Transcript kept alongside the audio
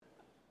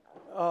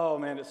Oh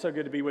man, it's so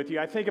good to be with you.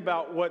 I think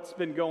about what's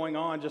been going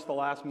on just the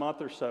last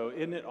month or so.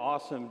 Isn't it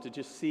awesome to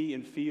just see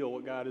and feel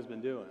what God has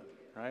been doing,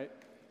 right?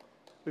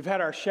 We've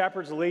had our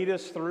shepherds lead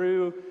us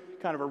through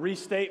kind of a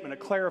restatement, a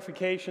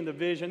clarification of the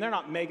vision.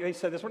 They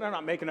said this, they're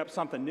not making up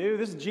something new.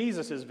 This is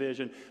Jesus'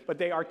 vision, but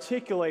they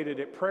articulated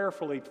it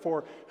prayerfully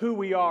for who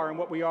we are and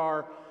what we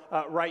are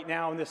right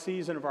now in this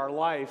season of our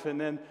life.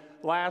 And then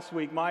last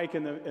week, Mike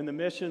in the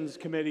missions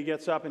committee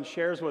gets up and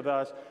shares with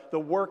us the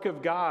work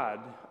of God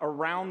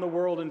around the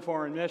world in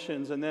foreign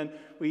missions. And then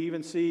we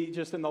even see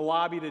just in the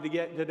lobby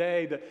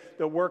today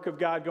the work of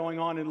God going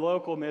on in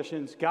local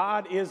missions.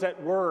 God is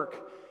at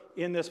work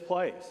in this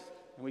place.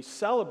 And we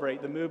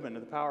celebrate the movement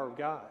and the power of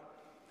God.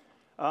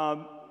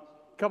 A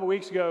couple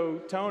weeks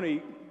ago,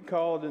 Tony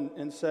called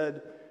and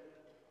said,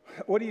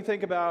 what do you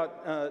think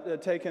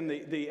about taking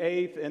the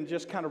eighth and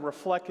just kind of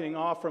reflecting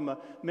off from a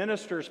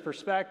minister's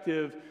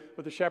perspective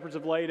what the shepherds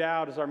have laid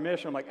out as our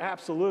mission? I'm like,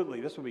 absolutely,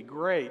 this would be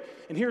great.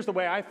 And here's the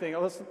way I think.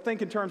 Let's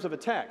think in terms of a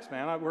text,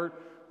 man.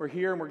 We're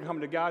here and we're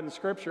coming to God in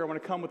Scripture. I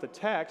want to come with a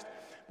text,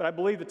 but I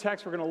believe the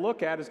text we're going to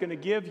look at is going to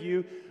give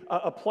you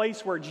a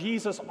place where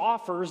Jesus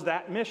offers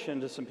that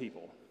mission to some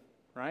people,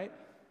 right?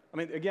 I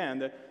mean,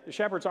 again, the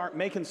shepherds aren't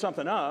making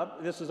something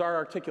up. This is our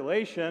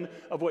articulation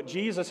of what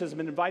Jesus has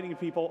been inviting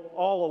people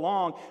all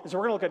along. And so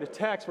we're going to look at a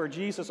text where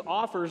Jesus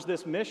offers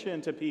this mission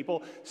to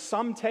people.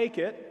 Some take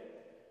it,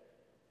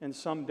 and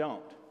some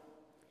don't.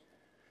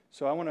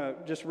 So I want to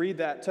just read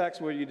that text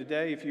with you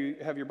today. If you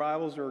have your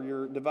Bibles or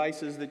your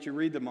devices that you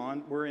read them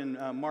on, we're in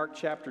Mark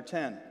chapter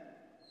 10.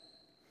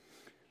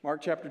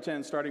 Mark chapter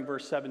 10, starting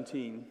verse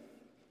 17.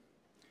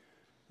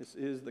 This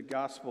is the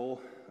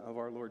gospel of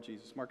our Lord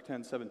Jesus. Mark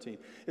 10, 17.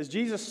 As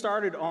Jesus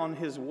started on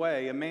his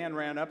way, a man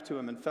ran up to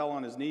him and fell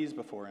on his knees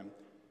before him.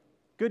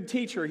 "Good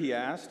teacher," he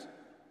asked,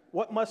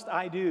 "what must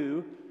I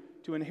do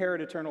to inherit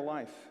eternal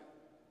life?"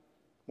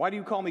 "Why do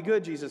you call me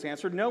good?" Jesus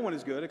answered. "No one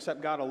is good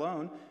except God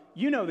alone.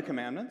 You know the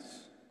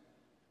commandments.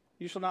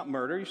 You shall not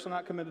murder. You shall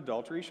not commit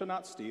adultery. You shall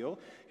not steal.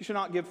 You shall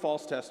not give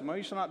false testimony.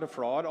 You shall not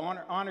defraud.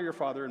 Honor your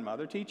father and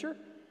mother." "Teacher,"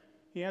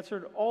 he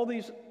answered, "all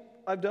these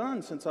I've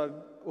done since I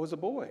was a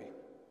boy."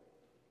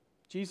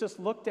 Jesus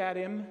looked at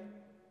him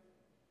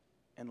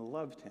and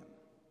loved him.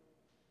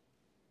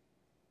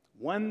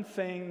 "One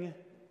thing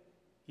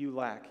you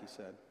lack," he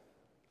said.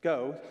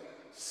 "Go,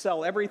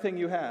 sell everything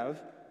you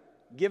have,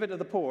 give it to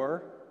the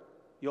poor.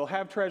 You'll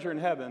have treasure in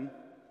heaven.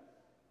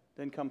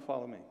 Then come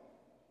follow me."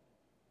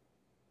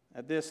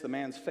 At this, the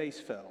man's face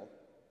fell.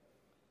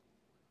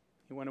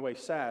 He went away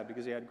sad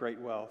because he had great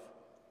wealth.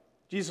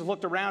 Jesus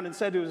looked around and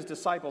said to his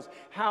disciples,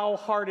 "How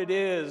hard it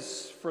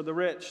is for the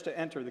rich to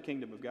enter the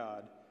kingdom of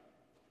God."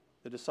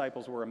 The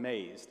disciples were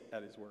amazed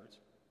at his words.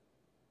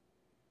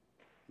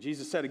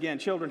 Jesus said again,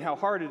 "Children, how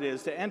hard it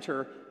is to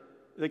enter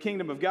the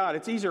kingdom of God.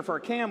 It's easier for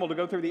a camel to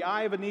go through the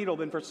eye of a needle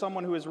than for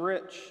someone who is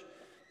rich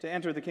to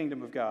enter the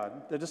kingdom of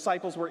God." The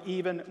disciples were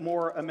even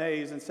more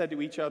amazed and said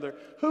to each other,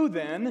 "Who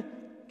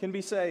then can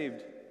be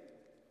saved?"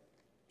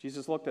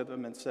 Jesus looked at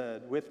them and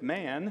said, "With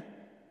man,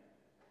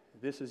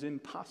 this is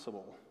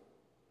impossible,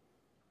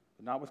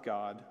 but not with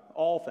God.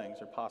 All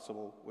things are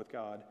possible with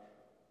God."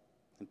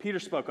 And Peter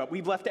spoke up,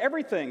 "We've left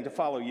everything to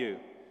follow you."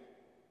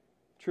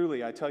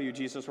 "Truly, I tell you,"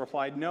 Jesus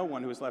replied, "no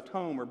one who has left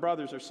home or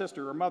brothers or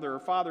sister or mother or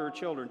father or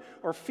children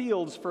or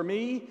fields for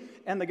me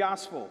and the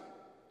gospel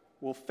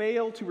will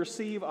fail to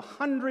receive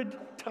 100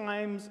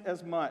 times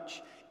as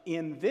much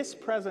in this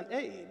present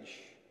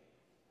age,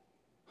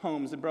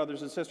 homes and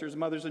brothers and sisters,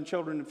 mothers and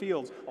children and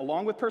fields,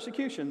 along with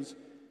persecutions,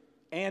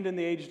 and in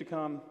the age to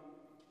come,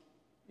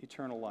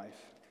 eternal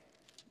life."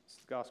 It's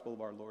the gospel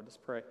of our Lord. Let's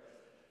pray.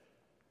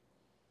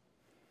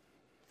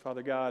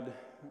 Father God,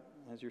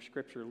 as your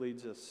scripture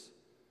leads us,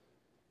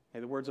 may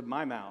the words of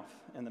my mouth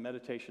and the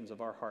meditations of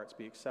our hearts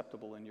be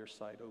acceptable in your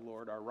sight, O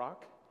Lord, our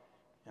rock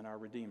and our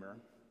redeemer.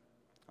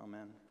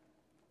 Amen.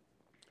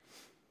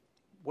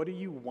 What do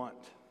you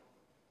want?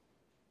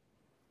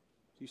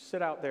 You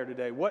sit out there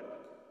today. What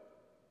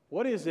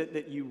is it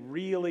that you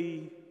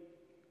really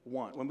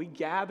want? When we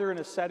gather in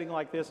a setting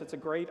like this, it's a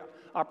great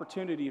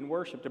opportunity in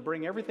worship to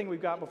bring everything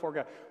we've got before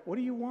God. What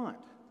do you want?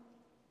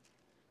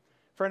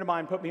 A friend of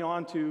mine put me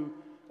on to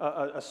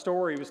a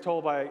story. It was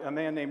told by a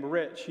man named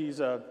Rich.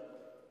 He's a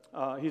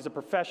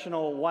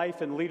professional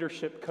life and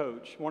leadership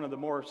coach, one of the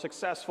more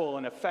successful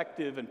and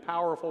effective and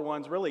powerful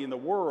ones really in the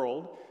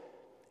world.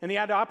 And he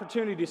had the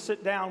opportunity to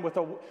sit down with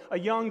a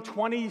young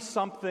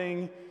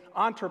 20-something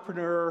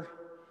entrepreneur,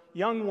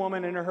 young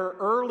woman in her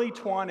early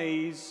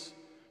 20s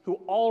who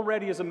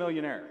already is a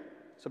millionaire.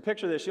 So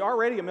picture this. She's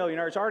already a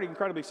millionaire. She's already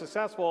incredibly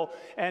successful,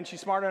 and she's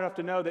smart enough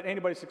to know that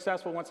anybody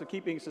successful wants to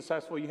keep being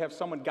successful. You have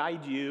someone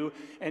guide you,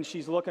 and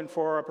she's looking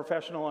for a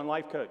professional and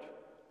life coach.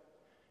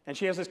 And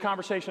she has this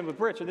conversation with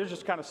Rich, and they're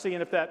just kind of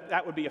seeing if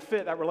that would be a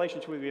fit, that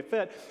relationship would be a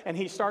fit. And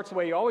he starts the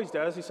way he always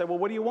does. He said, "Well,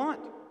 what do you want?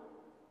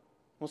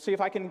 We'll see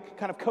if I can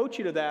kind of coach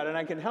you to that, and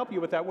I can help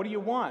you with that. What do you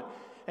want?"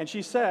 And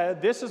she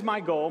said, "This is my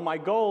goal. My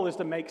goal is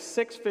to make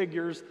 6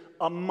 figures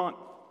a month."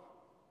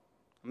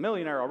 A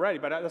millionaire already,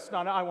 but that's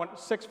not, I want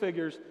 6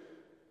 figures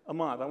a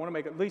month. I want to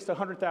make at least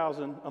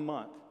 $100,000 a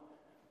month.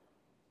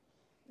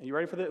 Are you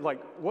ready for this?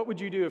 Like, what would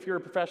you do if you're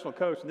a professional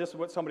coach and this is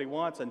what somebody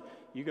wants and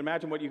you can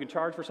imagine what you can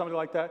charge for somebody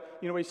like that?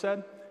 You know what he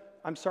said?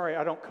 I'm sorry,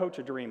 I don't coach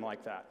a dream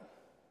like that.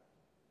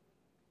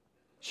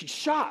 She's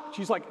shocked.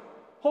 She's like,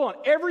 hold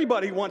on,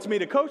 everybody wants me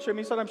to coach them.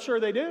 He said, I'm sure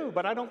they do,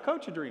 but I don't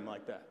coach a dream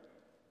like that.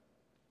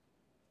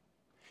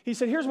 He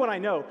said, here's what I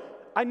know.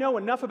 I know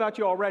enough about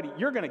you already.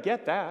 You're going to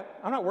get that.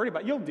 I'm not worried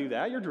about it. You'll do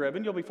that. You're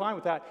driven. You'll be fine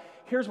with that.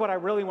 Here's what I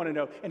really want to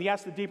know. And he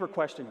asked the deeper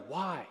question,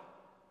 why?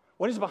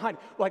 What is behind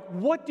it? Like,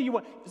 what do you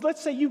want?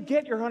 Let's say you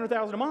get your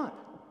 $100,000 a month.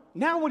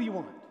 Now what do you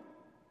want? And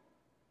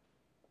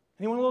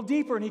he went a little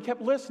deeper, and he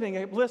kept listening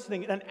and kept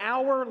listening. And an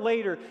hour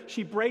later,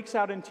 she breaks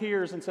out in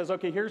tears and says,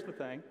 okay, here's the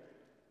thing.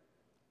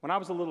 When I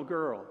was a little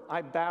girl,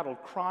 I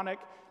battled chronic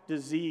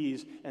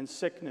disease and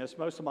sickness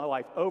most of my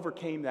life,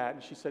 overcame that.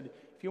 And she said,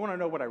 if you want to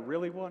know what I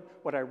really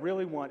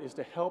want is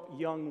to help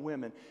young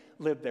women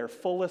live their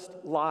fullest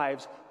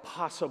lives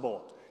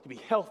possible, to be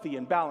healthy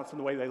and balanced in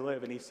the way they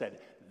live. And he said,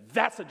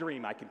 that's a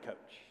dream I can coach.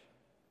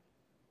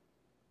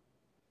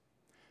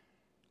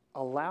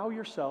 Allow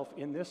yourself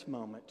in this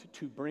moment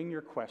to bring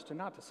your question,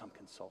 not to some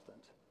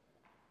consultant,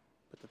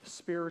 but to the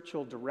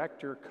spiritual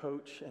director,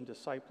 coach, and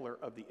discipler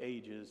of the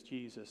ages,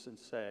 Jesus, and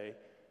say,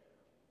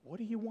 what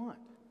do you want?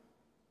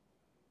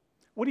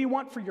 What do you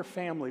want for your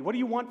family? What do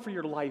you want for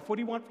your life? What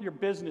do you want for your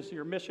business,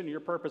 your mission,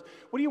 your purpose?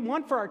 What do you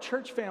want for our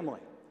church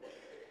family?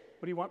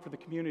 What do you want for the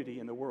community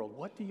and the world?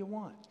 What do you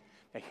want?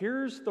 Now,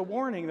 here's the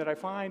warning that I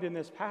find in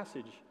this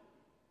passage.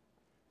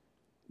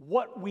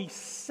 What we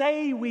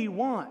say we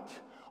want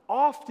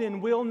often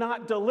will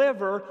not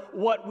deliver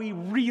what we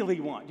really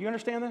want. Do you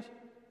understand this?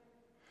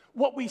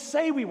 What we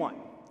say we want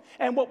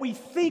and what we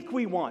think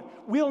we want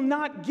will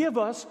not give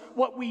us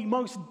what we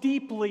most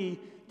deeply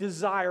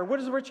desire. What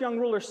does the rich young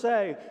ruler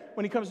say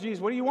when he comes to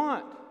Jesus? What do you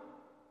want?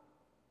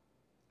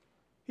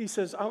 He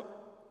says,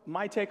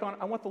 my take on it,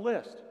 I want the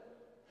list.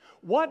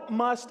 What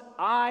must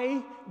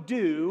I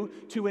do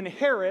to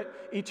inherit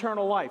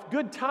eternal life?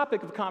 Good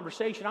topic of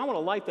conversation. I want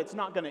a life that's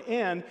not going to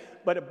end,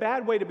 but a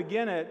bad way to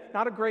begin it,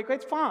 not a great,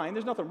 it's fine.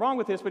 There's nothing wrong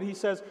with this, but he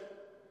says,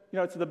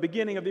 it's the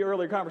beginning of the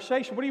earlier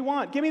conversation. What do you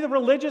want? Give me the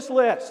religious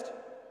list.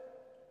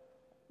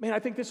 Man, I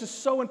think this is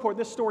so important.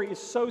 This story is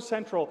so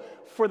central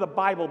for the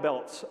Bible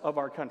belts of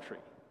our country.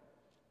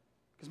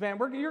 Because, man,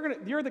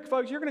 you're the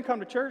folks, you're going to come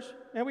to church.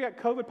 Man, we got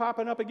COVID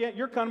popping up again.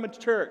 You're coming to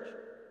church.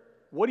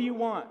 What do you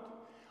want?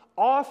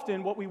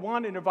 Often what we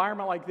want in an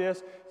environment like this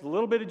is a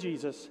little bit of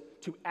Jesus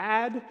to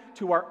add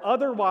to our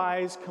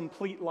otherwise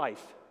complete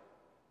life.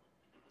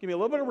 Give me a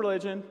little bit of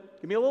religion.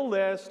 Give me a little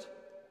list.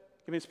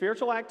 Give me a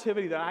spiritual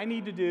activity that I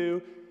need to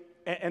do,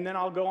 and then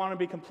I'll go on and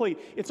be complete.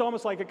 It's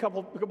almost like a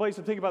couple ways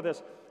to think about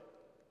this.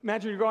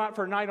 Imagine you go out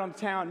for a night on the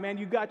town. Man,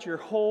 you got your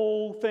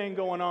whole thing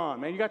going on.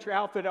 Man, you got your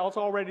outfit it's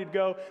all ready to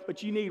go,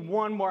 but you need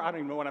one more. I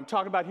don't even know what I'm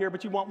talking about here,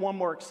 but you want one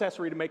more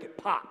accessory to make it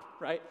pop,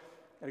 right?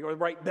 Got to go with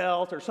the right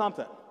belt or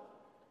something.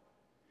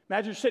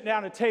 Imagine you're sitting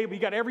down at a table. You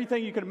got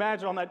everything you can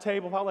imagine on that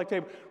table, potluck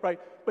table, right?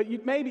 But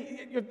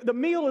the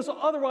meal is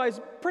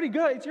otherwise pretty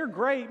good. You're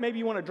great. Maybe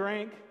you want a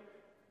drink.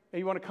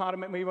 Maybe you want a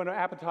condiment. Maybe you want an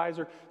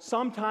appetizer.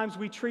 Sometimes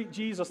we treat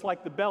Jesus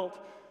like the belt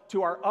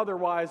to our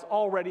otherwise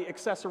already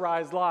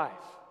accessorized life.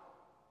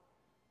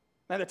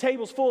 Now, the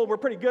table's full. We're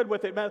pretty good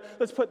with it. Man,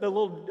 let's put the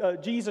little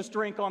Jesus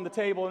drink on the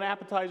table, an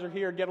appetizer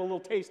here, get a little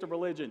taste of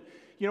religion.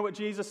 You know what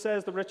Jesus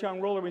says, the rich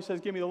young ruler, when he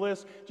says, give me the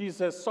list? Jesus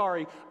says,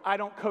 sorry, I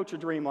don't coach a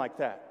dream like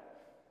that.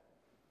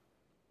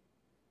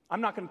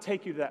 I'm not going to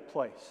take you to that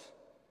place.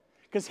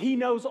 Because he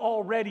knows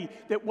already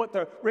that what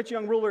the rich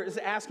young ruler is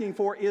asking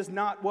for is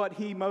not what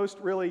he most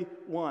really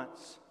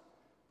wants.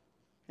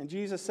 And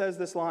Jesus says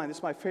this line. This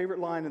is my favorite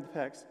line in the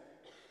text.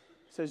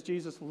 It says,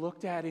 Jesus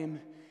looked at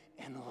him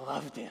and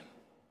loved him.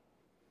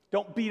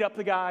 Don't beat up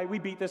the guy. We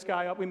beat this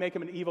guy up. We make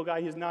him an evil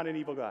guy. He's not an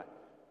evil guy.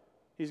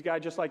 He's a guy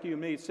just like you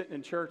and me, sitting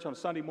in church on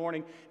Sunday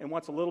morning and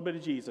wants a little bit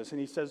of Jesus. And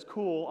he says,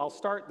 cool, I'll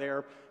start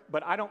there,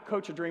 but I don't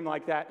coach a dream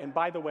like that. And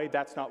by the way,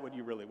 that's not what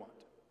you really want.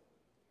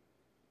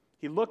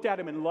 He looked at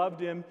him and loved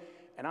him,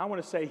 and I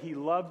want to say he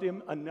loved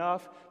him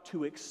enough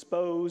to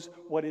expose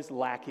what is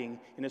lacking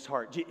in his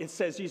heart. It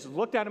says Jesus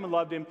looked at him and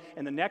loved him,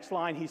 and the next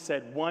line he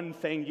said, one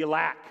thing you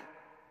lack.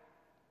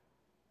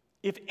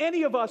 If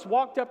any of us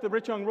walked up to the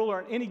rich young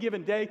ruler on any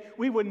given day,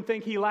 we wouldn't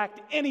think he lacked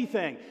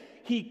anything.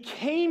 He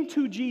came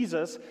to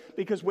Jesus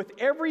because with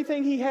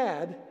everything he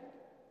had,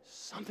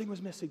 something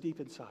was missing deep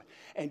inside.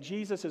 And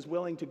Jesus is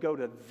willing to go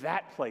to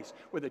that place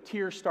where the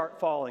tears start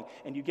falling,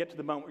 and you get to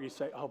the moment where you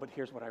say, oh, but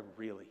here's what I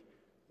really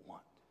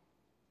want.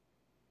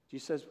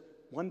 Jesus says,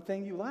 one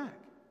thing you lack.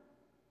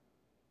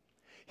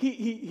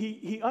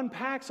 He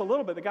unpacks a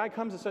little bit. The guy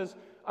comes and says,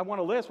 I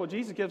want a list. Well,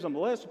 Jesus gives him a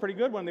list, a pretty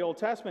good one in the Old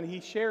Testament. He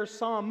shares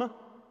some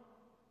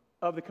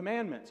of the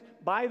commandments.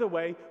 By the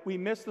way, we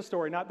missed the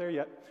story. Not there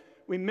yet.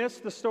 We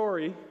missed the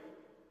story.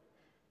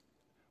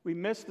 We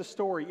missed the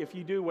story if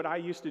you do what I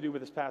used to do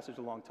with this passage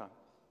a long time.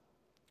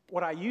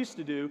 What I used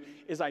to do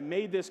is I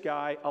made this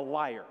guy a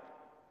liar.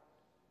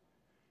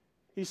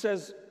 He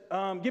says,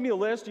 give me a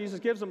list. Jesus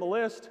gives him a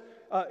list.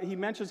 he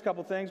mentions a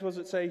couple things. What does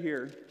it say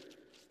here?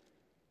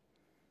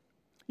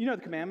 You know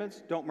the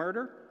commandments. Don't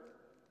murder.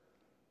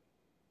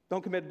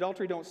 Don't commit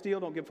adultery. Don't steal.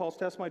 Don't give false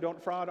testimony. Don't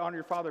defraud. Honor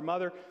your father and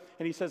mother.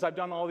 And he says, I've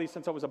done all these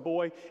since I was a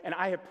boy. And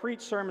I have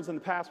preached sermons in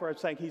the past where I'm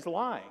saying he's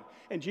lying.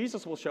 And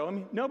Jesus will show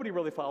him nobody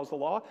really follows the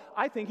law.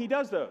 I think he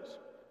does those.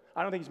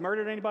 I don't think he's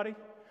murdered anybody.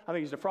 I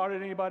think he's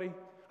defrauded anybody.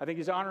 I think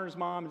he's honoring his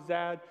mom, his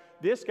dad.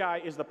 This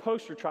guy is the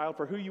poster child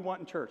for who you want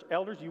in church.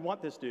 Elders, you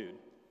want this dude.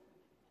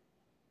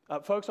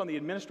 Folks on the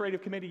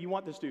administrative committee, you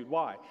want this dude.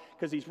 Why?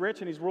 Because he's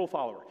rich and he's a rule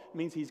follower. It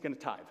means he's going to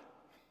tithe.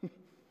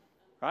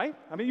 Right?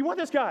 I mean, you want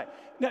this guy.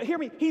 Now, hear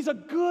me. He's a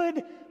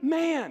good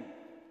man.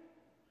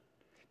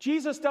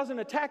 Jesus doesn't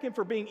attack him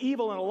for being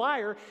evil and a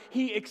liar.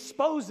 He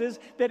exposes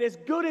that as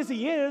good as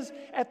he is,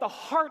 at the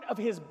heart of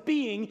his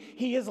being,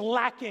 he is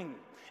lacking.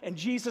 And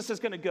Jesus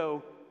is going to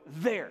go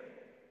there.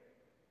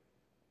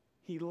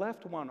 He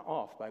left one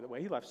off, by the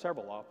way. He left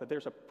several off, but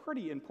there's a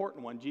pretty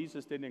important one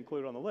Jesus didn't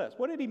include on the list.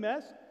 What did he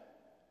miss?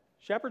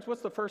 Shepherds,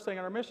 what's the first thing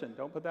on our mission?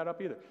 Don't put that up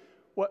either.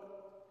 What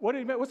did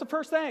he miss? What's the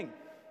first thing?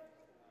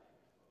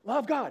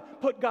 Love God.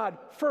 Put God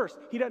first.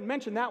 He doesn't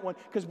mention that one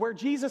because where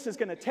Jesus is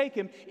going to take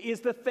him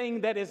is the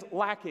thing that is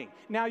lacking.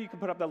 Now you can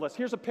put up that list.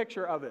 Here's a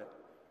picture of it.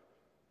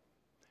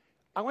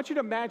 I want you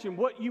to imagine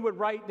what you would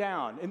write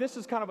down. And this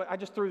is kind of, I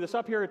just threw this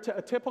up here,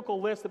 a typical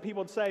list that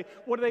people would say,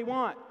 what do they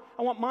want?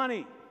 I want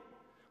money.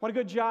 I want a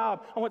good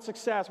job. I want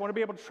success. I want to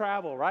be able to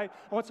travel, right?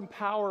 I want some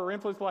power or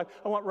influence in life.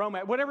 I want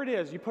romance. Whatever it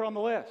is, you put on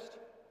the list.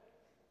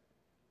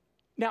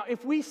 Now,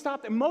 if we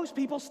stop there, most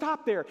people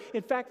stop there.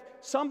 In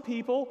fact, some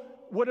people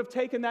would have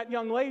taken that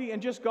young lady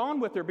and just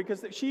gone with her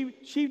because she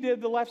did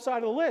the left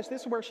side of the list.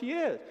 This is where she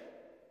is.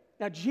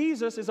 Now,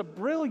 Jesus is a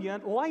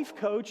brilliant life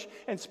coach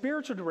and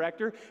spiritual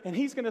director, and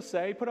he's going to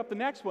say, put up the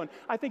next one,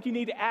 I think you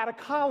need to add a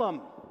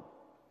column.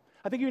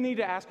 I think you need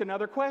to ask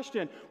another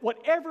question.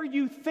 Whatever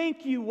you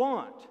think you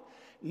want,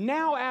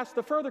 now ask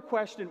the further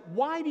question,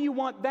 why do you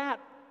want that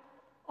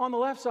on the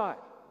left side?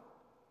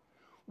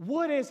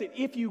 What is it,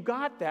 if you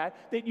got that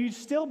you'd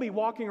still be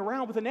walking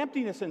around with an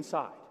emptiness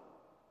inside?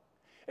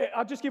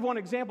 I'll just give one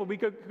example. We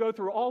could go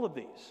through all of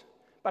these.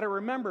 But I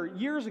remember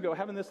years ago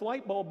having this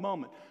light bulb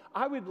moment.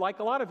 I would, like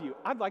a lot of you,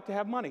 I'd like to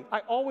have money. I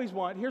always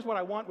want, here's what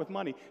I want with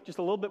money, just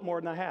a little bit more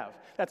than I have.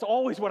 That's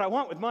always what I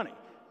want with money.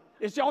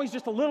 It's always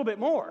just a little bit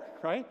more,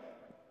 right?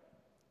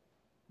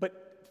 But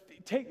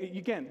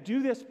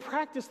do this,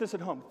 practice this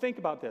at home. Think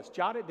about this,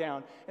 jot it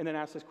down, and then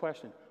ask this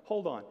question.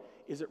 Hold on,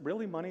 is it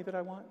really money that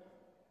I want?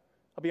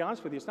 I'll be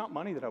honest with you, it's not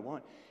money that I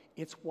want.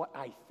 It's what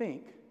I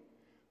think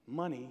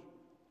money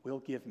will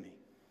give me.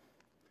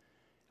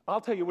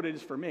 I'll tell you what it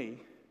is for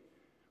me.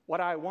 What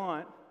I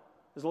want,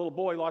 as a little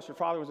boy, lost your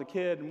father as a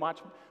kid, and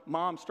watch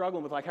mom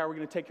struggling with, like, how are we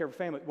going to take care of a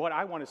family? What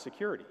I want is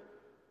security.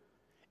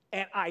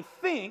 And I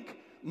think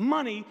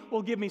money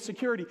will give me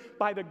security.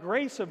 By the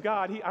grace of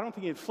God, I don't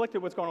think he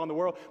inflicted what's going on in the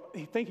world.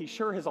 I think he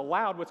sure has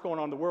allowed what's going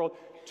on in the world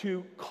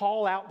to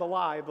call out the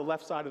lie of the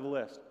left side of the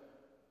list.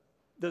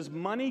 Does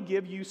money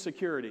give you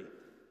security?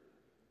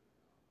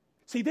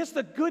 See, this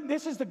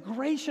is the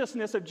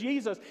graciousness of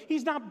Jesus.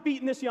 He's not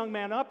beating this young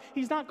man up.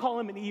 He's not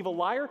calling him an evil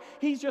liar.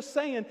 He's just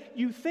saying,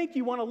 you think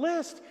you want a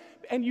list,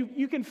 and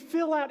you can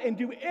fill out and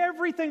do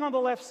everything on the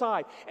left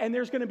side, and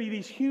there's going to be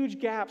these huge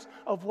gaps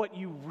of what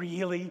you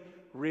really,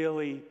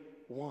 really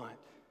want.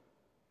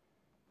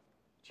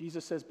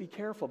 Jesus says, be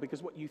careful,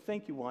 because what you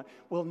think you want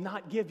will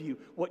not give you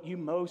what you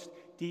most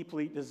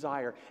deeply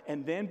desire.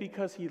 And then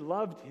because he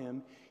loved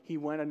him, he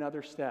went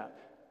another step.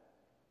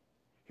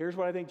 Here's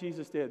what I think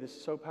Jesus did. This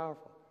is so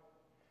powerful.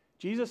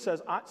 Jesus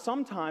says,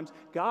 sometimes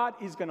God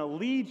is going to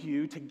lead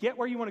you to get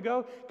where you want to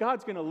go.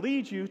 God's going to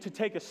lead you to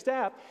take a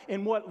step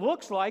in what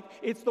looks like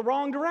it's the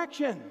wrong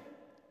direction.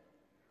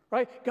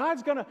 Right?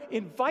 God's going to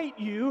invite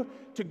you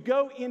to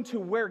go into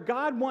where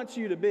God wants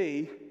you to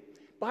be.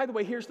 By the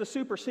way, here's the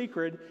super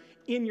secret.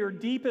 In your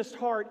deepest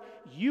heart,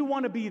 you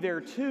want to be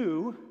there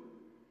too.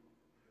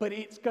 But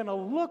it's going to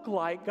look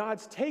like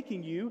God's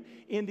taking you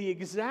in the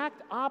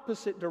exact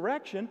opposite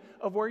direction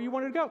of where you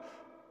wanted to go.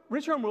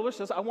 Rich young ruler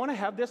says, I want to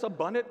have this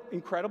abundant,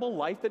 incredible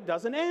life that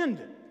doesn't end.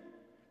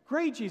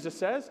 Great, Jesus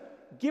says,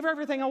 give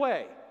everything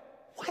away.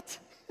 What?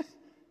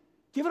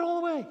 Give it all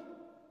away.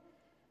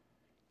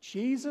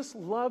 Jesus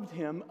loved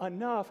him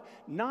enough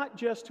not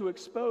just to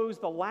expose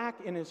the lack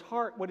in his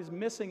heart, what is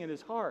missing in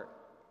his heart.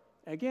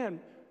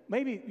 Again,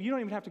 maybe you don't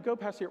even have to go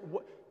past here.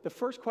 The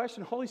first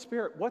question, Holy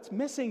Spirit, what's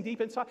missing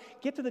deep inside?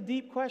 Get to the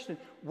deep question.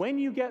 When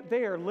you get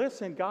there,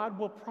 listen, God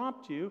will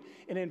prompt you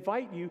and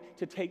invite you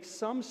to take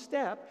some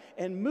step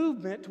and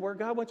movement to where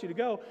God wants you to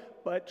go.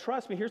 But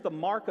trust me, here's the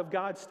mark of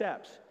God's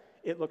steps.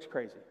 It looks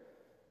crazy.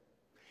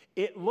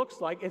 It looks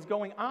like it's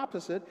going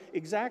opposite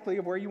exactly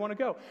of where you want to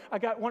go. I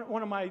got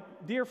one of my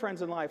dear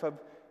friends in life.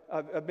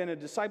 I've been in a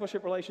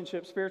discipleship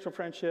relationship, spiritual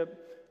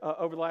friendship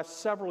over the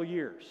last several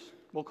years.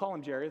 We'll call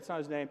him Jerry. That's not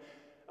his name.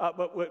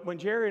 But when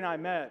Jerry and I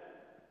met,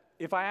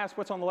 if I asked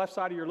what's on the left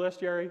side of your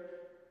list, Jerry,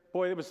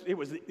 boy,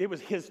 it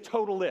was his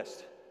total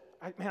list.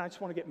 I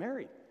just want to get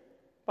married.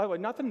 By the way,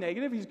 nothing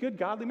negative. He's a good,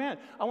 godly man.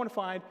 I want to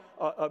find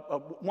a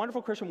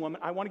wonderful Christian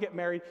woman. I want to get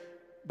married.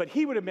 But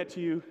he would admit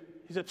to you,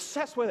 he's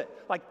obsessed with it.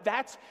 Like,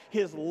 that's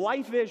his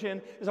life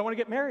vision, is I want to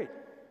get married.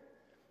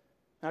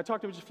 And I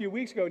talked to him just a few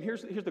weeks ago, and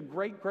here's the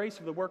great grace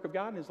of the work of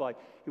God in his life.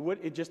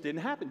 It just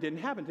didn't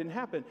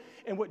happen.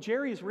 And what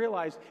Jerry has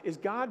realized is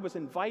God was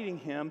inviting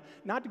him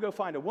not to go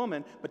find a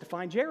woman, but to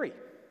find Jerry.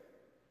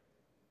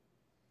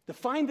 To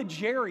find the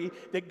Jerry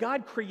that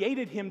God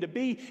created him to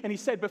be. And he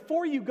said,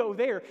 before you go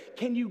there,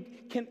 can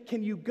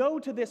you go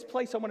to this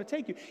place I want to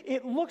take you?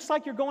 It looks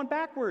like you're going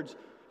backwards.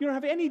 You don't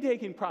have any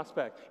dating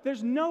prospect.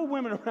 There's no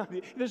women around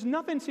you. There's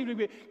nothing seems to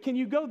be. Can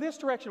you go this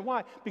direction?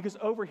 Why? Because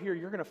over here,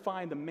 you're going to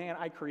find the man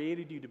I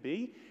created you to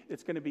be.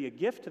 It's going to be a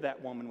gift to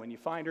that woman when you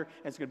find her,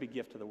 and it's going to be a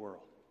gift to the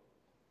world.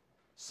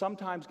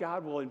 Sometimes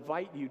God will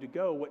invite you to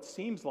go what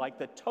seems like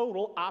the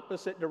total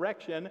opposite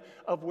direction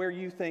of where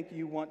you think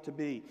you want to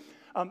be.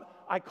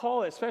 I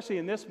call it, especially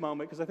in this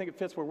moment, because I think it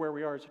fits where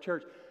we are as a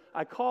church,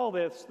 I call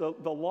this the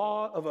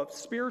law of a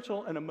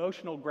spiritual and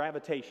emotional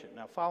gravitation.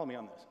 Now, follow me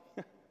on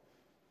this.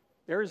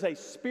 There is a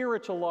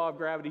spiritual law of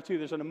gravity, too.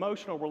 There's an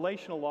emotional,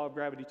 relational law of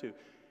gravity, too.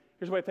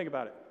 Here's the way I think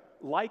about it.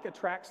 Like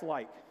attracts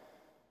like.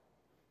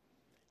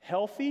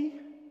 Healthy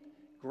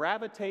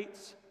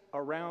gravitates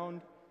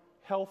around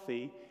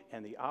healthy,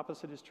 and the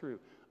opposite is true.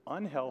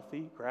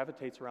 Unhealthy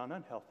gravitates around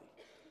unhealthy.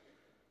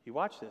 You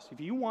watch this.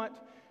 If you want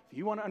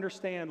to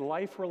understand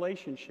life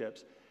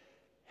relationships,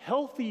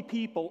 healthy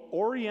people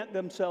orient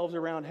themselves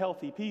around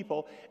healthy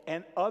people,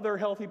 and other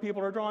healthy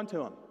people are drawn to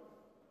them.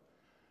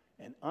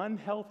 And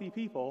unhealthy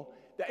people,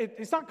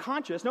 it's not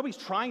conscious. Nobody's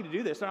trying to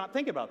do this. They're not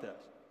thinking about this.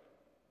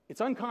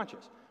 It's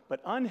unconscious. But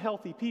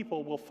unhealthy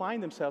people will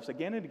find themselves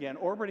again and again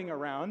orbiting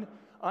around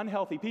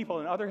unhealthy people,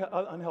 and other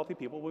unhealthy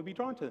people will be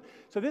drawn to them.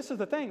 So this is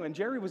the thing, when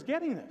Jerry was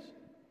getting this.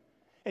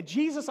 And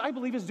Jesus, I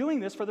believe, is doing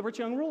this for the rich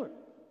young ruler.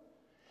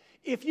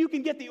 If you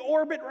can get the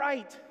orbit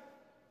right,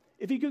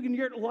 if you can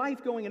get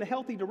life going in a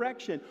healthy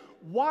direction,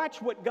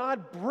 watch what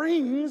God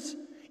brings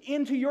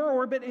into your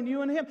orbit and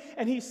you and him.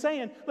 And he's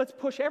saying, let's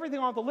push everything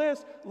off the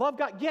list. Love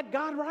God. Get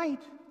God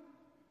right.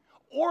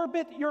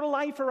 Orbit your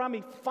life around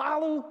me.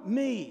 Follow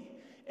me.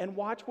 And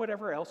watch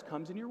whatever else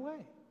comes in your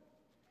way.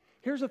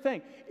 Here's the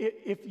thing.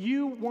 If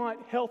you want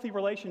healthy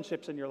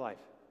relationships in your life,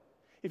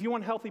 if you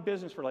want healthy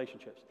business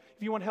relationships,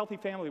 if you want healthy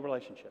family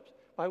relationships,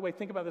 by the way,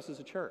 think about this as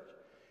a church.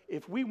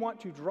 If we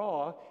want to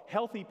draw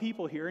healthy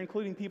people here,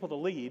 including people to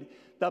lead,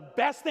 the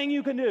best thing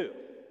you can do,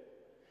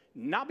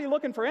 not be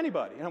looking for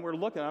anybody. And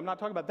I'm not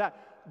talking about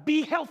that.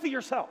 Be healthy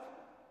yourself.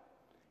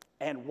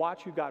 And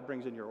watch who God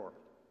brings in your orbit.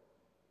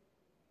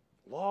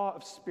 Law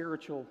of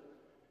spiritual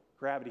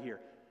gravity here.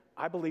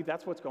 I believe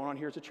that's what's going on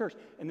here as a church.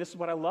 And this is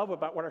what I love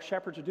about what our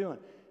shepherds are doing.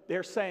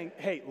 They're saying,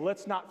 hey,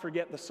 let's not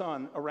forget the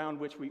sun around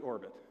which we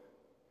orbit.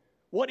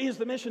 What is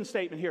the mission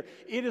statement here?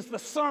 It is the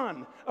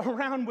sun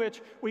around which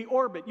we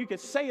orbit. You could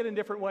say it in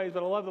different ways,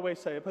 but I love the way you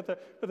say it. Put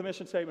the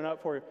mission statement up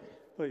for you,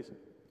 please.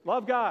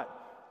 Love God.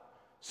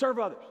 Serve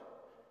others.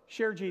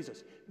 Share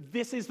Jesus.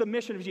 This is the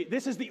mission of Jesus.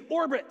 This is the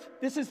orbit.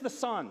 This is the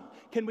sun.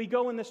 Can we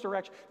go in this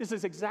direction? This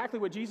is exactly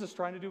what Jesus is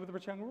trying to do with the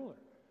rich young ruler.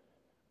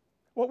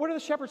 Well, what are the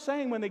shepherds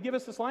saying when they give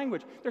us this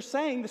language? They're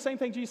saying the same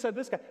thing Jesus said to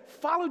this guy.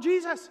 Follow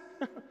Jesus.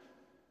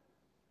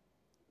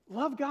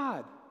 Love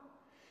God.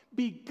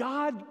 Be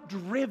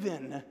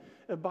God-driven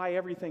by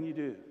everything you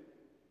do.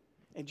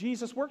 And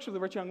Jesus works with the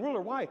rich young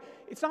ruler. Why?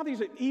 It's not that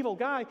he's an evil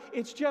guy.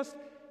 It's just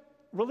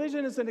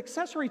religion is an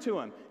accessory to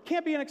him.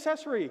 Can't be an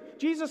accessory.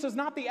 Jesus is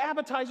not the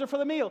appetizer for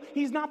the meal.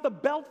 He's not the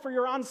belt for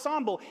your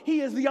ensemble.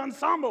 He is the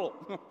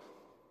ensemble.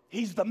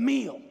 He's the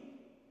meal.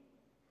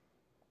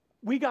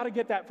 We got to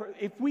get that.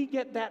 If we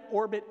get that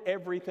orbit,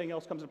 everything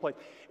else comes into place.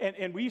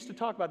 And we used to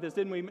talk about this,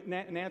 didn't we,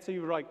 Nancy?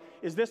 You were like,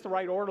 is this the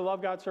right order?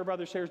 Love God, serve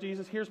others, share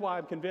Jesus. Here's why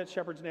I'm convinced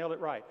shepherds nailed it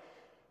right.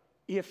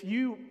 If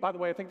you, by the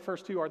way, I think the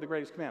first two are the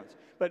greatest commandments.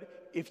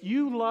 But if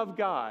you love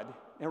God,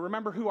 and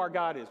remember who our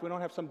God is. We don't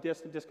have some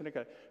disconnect.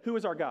 Who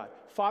is our God?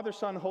 Father,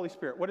 Son, and Holy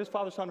Spirit. What has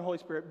Father, Son, and Holy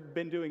Spirit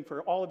been doing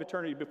for all of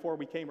eternity before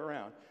we came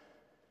around?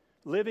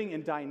 Living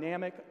in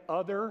dynamic,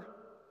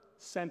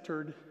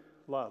 other-centered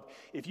love.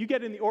 If you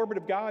get in the orbit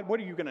of God, what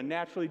are you going to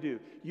naturally do?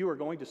 You are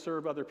going to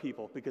serve other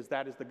people because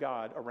that is the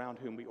God around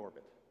whom we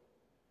orbit.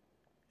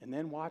 And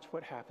then watch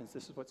what happens.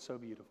 This is what's so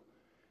beautiful.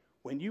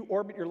 When you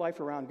orbit your life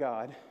around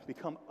God,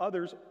 become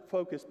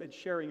others-focused and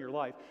sharing your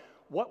life,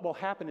 what will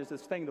happen is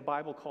this thing the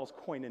Bible calls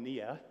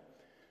koinonia,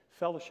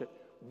 fellowship.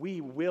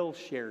 We will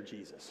share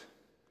Jesus.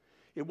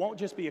 It won't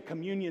just be a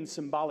communion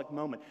symbolic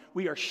moment.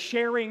 We are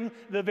sharing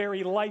the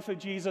very life of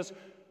Jesus,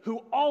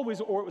 who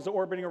always was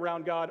orbiting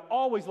around God,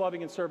 always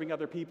loving and serving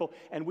other people,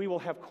 and we will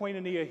have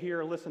koinonia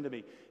here, listen to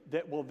me,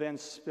 that will then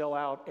spill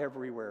out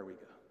everywhere we go.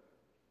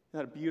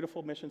 Isn't that a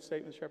beautiful mission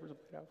statement the shepherds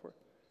have put out for us?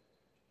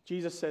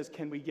 Jesus says,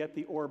 can we get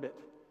the orbit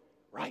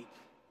right?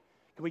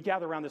 Can we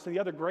gather around this? And the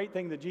other great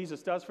thing that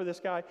Jesus does for this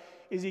guy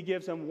is he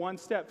gives him one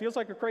step. Feels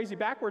like a crazy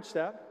backward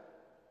step,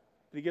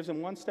 but he gives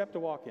him one step to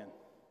walk in.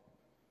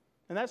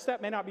 And that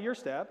step may not be your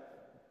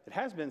step. It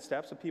has been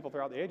steps of people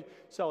throughout the age.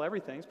 Sell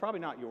everything. It's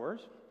probably not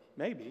yours.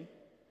 Maybe.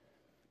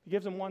 He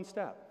gives them one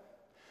step.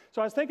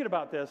 So I was thinking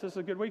about this. This is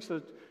a good week.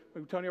 So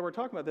Tony and I were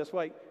talking about this.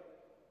 Like,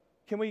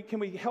 can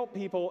we help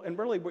people? And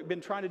really, we've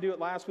been trying to do it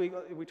last week.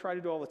 We try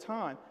to do it all the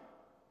time.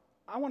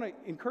 I want to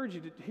encourage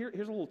you to,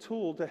 here's a little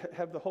tool to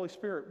have the Holy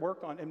Spirit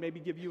work on and maybe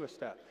give you a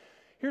step.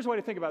 Here's the way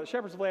to think about it. The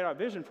shepherds have laid out a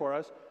vision for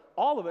us.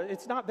 All of it,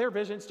 it's not their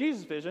vision, it's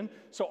Jesus' vision.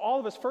 So all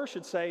of us first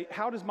should say,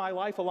 how does my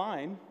life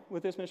align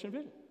with this mission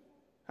vision?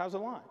 How does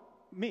it align?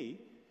 Me.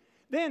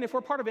 Then, if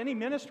we're part of any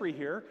ministry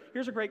here,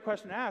 here's a great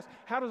question to ask.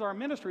 How does our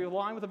ministry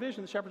align with the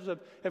vision the shepherds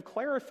have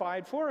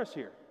clarified for us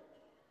here?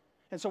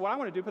 And so what I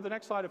want to do, put the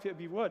next slide if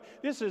you would,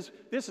 this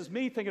is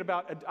me thinking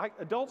about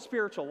adult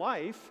spiritual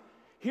life.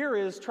 Here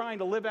is trying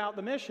to live out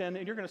the mission,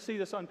 and you're going to see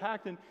this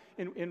unpacked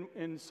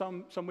in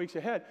some weeks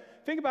ahead.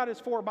 Think about its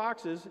 4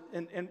 boxes,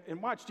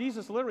 and watch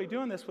Jesus literally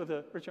doing this with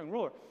a rich young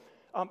ruler.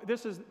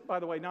 This is, by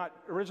the way, not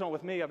original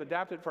with me. I've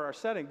adapted it for our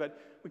setting, but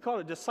we call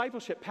it a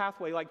discipleship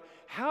pathway. Like,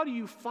 how do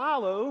you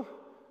follow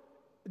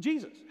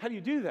Jesus? How do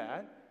you do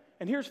that?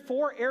 And here's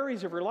 4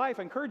 areas of your life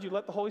I encourage you to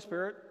let the Holy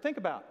Spirit think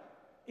about.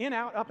 In,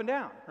 out, up, and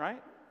down,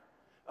 right?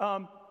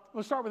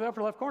 We'll start with the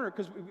upper left corner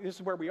because this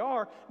is where we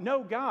are.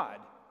 Know God.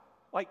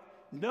 Like,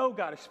 know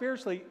God,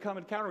 spiritually come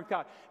and encounter with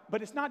God.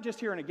 But it's not just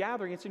here in a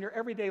gathering, it's in your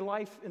everyday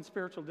life and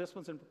spiritual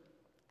disciplines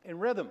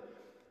and rhythm.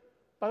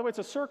 By the way, it's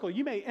a circle.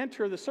 You may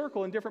enter the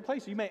circle in different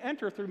places. You may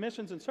enter through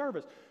missions and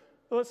service.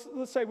 Let's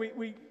say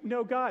we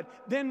know God.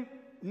 Then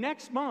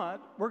next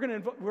month, we're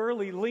going to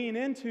really lean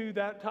into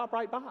that top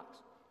right box.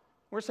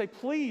 We're going to say,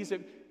 please,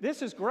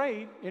 this is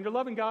great, and you're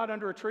loving God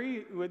under a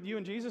tree with you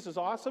and Jesus is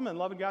awesome, and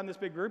loving God in this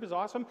big group is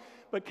awesome,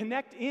 but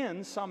connect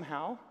in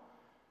somehow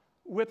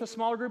with a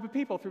smaller group of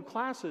people through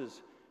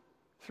classes,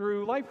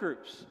 through life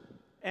groups,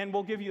 and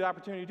we'll give you the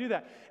opportunity to do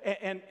that.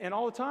 And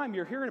all the time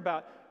you're hearing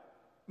about,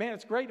 man,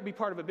 it's great to be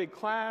part of a big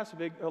class,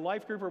 a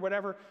life group or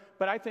whatever,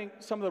 but I think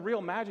some of the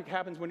real magic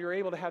happens when you're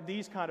able to have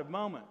these kind of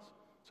moments.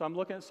 So I'm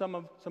looking at some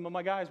of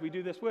my guys we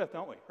do this with,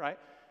 don't we, right?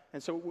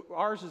 And so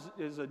ours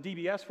is a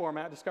DBS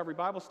format, Discovery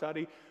Bible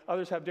Study.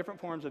 Others have different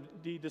forms of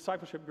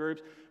discipleship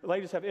groups. The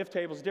ladies have if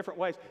tables, different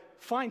ways.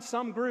 Find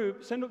some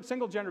group,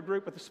 single gender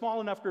group, with a small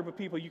enough group of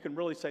people you can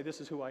really say,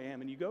 this is who I am,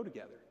 and you go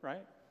together,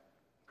 right?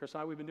 Chris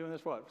and I, we've been doing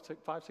this, 5,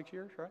 6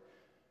 years, right?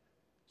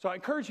 So I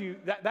encourage you,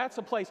 that's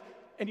a place.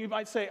 And you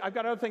might say, I've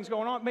got other things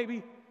going on.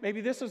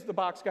 Maybe this is the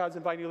box God's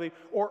inviting you to leave.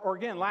 Or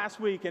again, last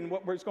week and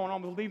what was going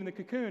on with leaving the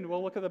cocoon,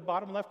 we'll look at the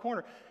bottom left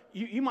corner.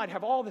 You might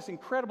have all this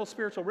incredible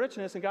spiritual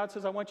richness, and God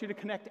says, I want you to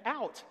connect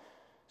out.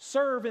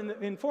 Serve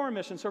in foreign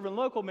missions, serve in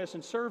local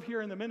missions, serve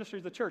here in the ministry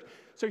of the church.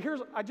 So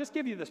I just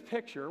give you this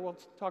picture. We'll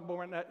talk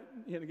more about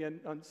that again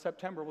on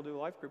September. We'll do the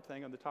life group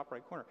thing on the top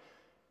right corner.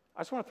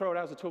 I just want to throw it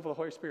out as a tool for the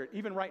Holy Spirit.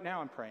 Even right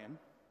now I'm praying.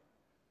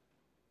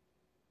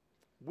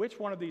 Which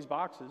one of these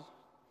boxes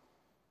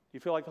you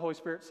feel like the Holy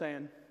Spirit's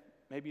saying,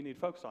 maybe you need to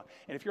focus on?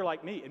 And if you're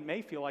like me, it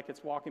may feel like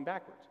it's walking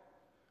backwards.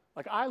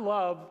 Like, I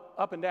love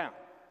up and down.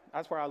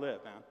 That's where I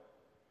live, man.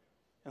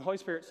 And the Holy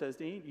Spirit says,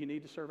 Dean, you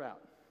need to serve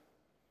out.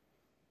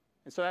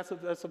 And so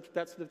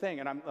that's the thing.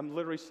 And I'm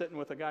literally sitting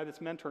with a guy that's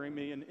mentoring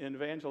me in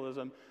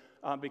evangelism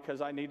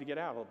because I need to get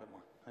out a little bit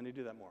more. I need to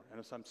do that more.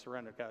 And so I'm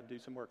surrendered. God, do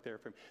some work there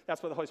for me.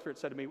 That's what the Holy Spirit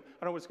said to me. I don't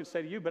know what it's going to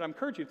say to you, but I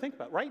encourage you to think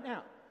about it right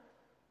now.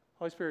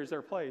 Holy Spirit, is there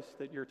a place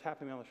that you're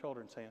tapping me on the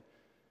shoulder and saying,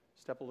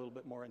 step a little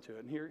bit more into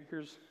it? And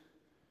here's,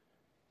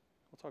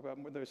 we'll talk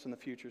about this in the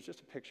future. It's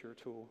just a picture, a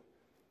tool.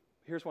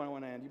 Here's what I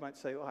want to end. You might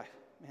say, oh,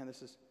 man,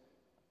 this is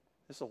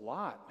a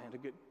lot, man,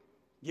 to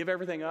give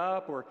everything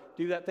up or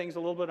do that thing's a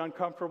little bit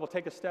uncomfortable,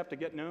 take a step to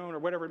get known or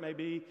whatever it may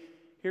be.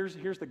 Here's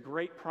the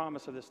great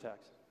promise of this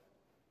text.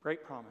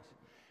 Great promise.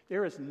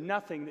 There is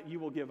nothing that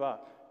you will give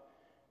up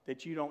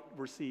that you don't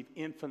receive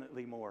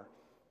infinitely more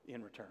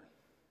in return.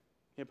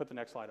 You put the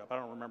next slide up. I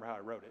don't remember how I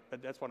wrote it,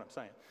 but that's what I'm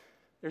saying.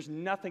 There's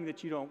nothing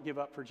that you don't give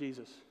up for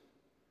Jesus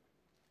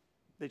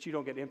that you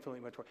don't get infinitely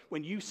much more.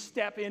 When you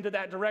step into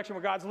that direction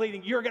where God's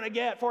leading, you're going to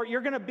get for it.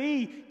 You're going to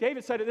be,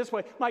 David said it this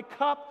way, my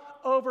cup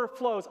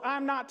overflows.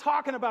 I'm not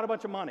talking about a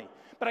bunch of money,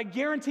 but I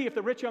guarantee if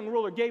the rich young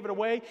ruler gave it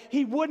away,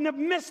 he wouldn't have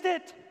missed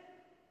it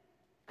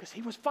because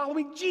he was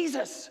following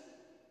Jesus.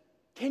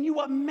 Can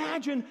you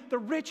imagine the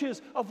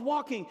riches of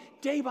walking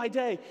day by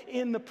day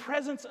in the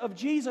presence of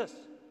Jesus?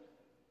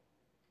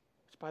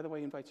 Which, by the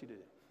way, invites you to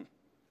do.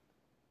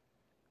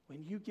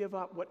 When you give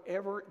up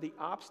whatever the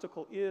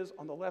obstacle is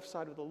on the left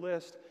side of the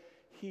list,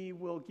 he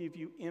will give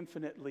you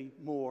infinitely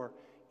more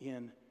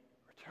in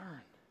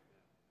return.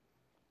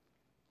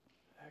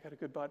 I got a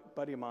good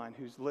buddy of mine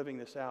who's living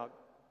this out.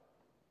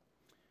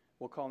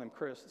 We'll call him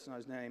Chris. That's not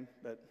his name,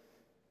 but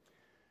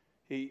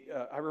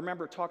I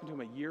remember talking to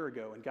him a year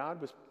ago, and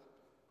God was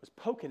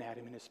poking at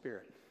him in his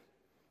spirit.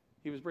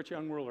 He was rich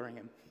young rulering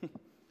him.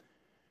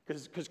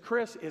 Because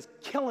Chris is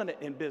killing it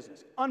in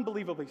business,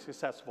 unbelievably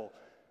successful.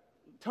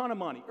 Ton of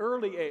money,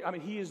 early age. I mean,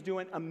 he is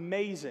doing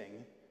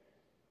amazing.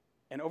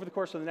 And over the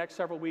course of the next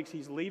several weeks,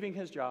 he's leaving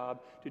his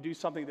job to do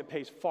something that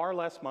pays far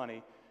less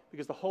money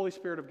because the Holy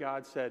Spirit of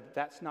God said,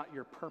 that's not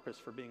your purpose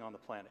for being on the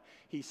planet.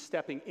 He's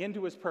stepping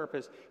into his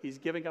purpose. He's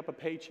giving up a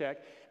paycheck.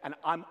 And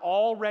I'm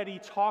already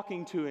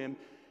talking to him.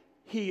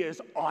 He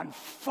is on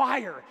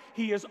fire.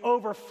 He is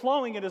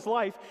overflowing in his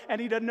life,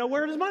 and he doesn't know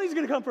where his money's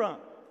going to come from.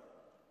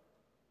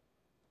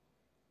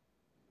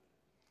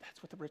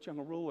 That's what the rich young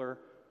ruler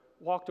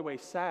walked away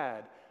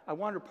sad. I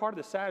wonder, part of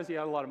the sad is he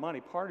had a lot of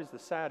money. Part is the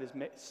sad is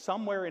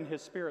somewhere in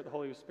his spirit, the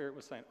Holy Spirit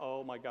was saying,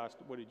 oh my gosh,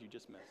 what did you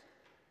just miss?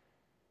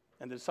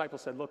 And the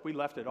disciples said, look, we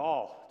left it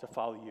all to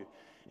follow you.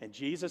 And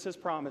Jesus'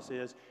 promise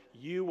is,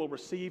 you will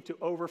receive to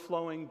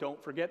overflowing,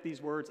 don't forget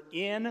these words,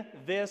 in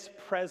this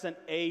present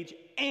age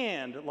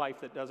and life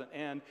that doesn't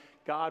end.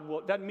 God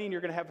will, doesn't mean you're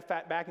going to have a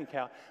fat bank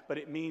account, but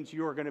it means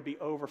you're going to be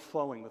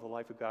overflowing with the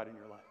life of God in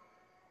your life.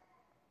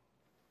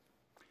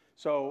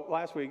 So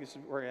last week, this is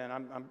where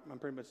I'm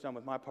pretty much done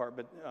with my part,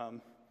 but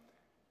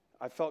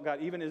I felt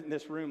God, even in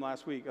this room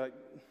last week,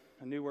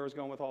 I knew where I was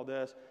going with all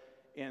this.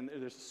 And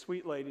there's a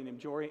sweet lady named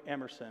Joy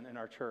Emerson in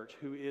our church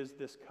who is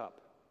this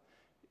cup.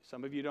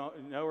 Some of you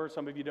don't know her,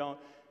 some of you don't.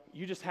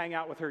 You just hang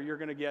out with her, you're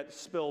going to get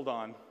spilled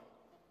on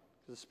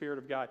the Spirit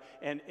of God.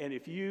 And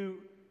if you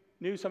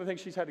knew some of the things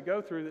she's had to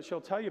go through that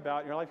she'll tell you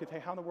about in your life, you'd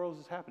think, how in the world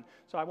has this happened?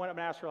 So I went up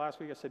and asked her last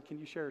week, I said, can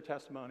you share your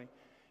testimony?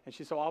 And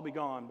she said, well, I'll be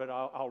gone, but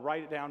I'll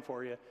write it down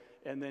for you.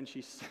 And then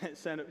she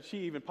she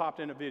even popped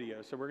in a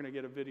video. So we're going to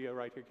get a video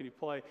right here. Can you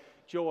play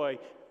Joy,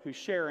 who's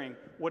sharing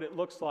what it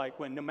looks like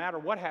when no matter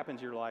what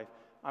happens in your life,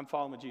 I'm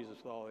following Jesus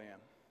with all I am.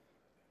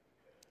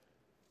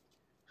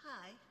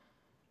 Hi,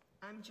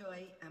 I'm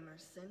Joy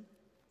Emerson,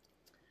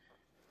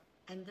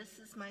 and this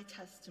is my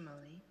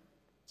testimony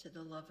to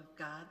the love of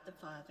God the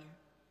Father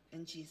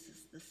and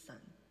Jesus the Son.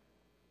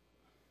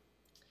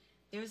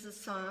 There's a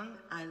song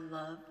I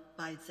love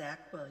by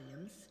Zach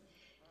Williams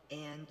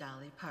and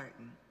Dolly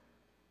Parton.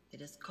 It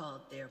is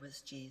called There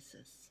Was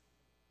Jesus.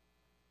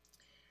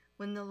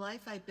 When the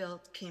life I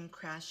built came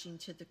crashing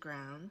to the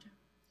ground,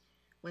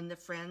 when the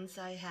friends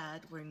I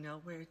had were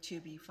nowhere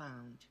to be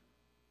found,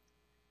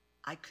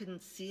 I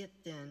couldn't see it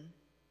then,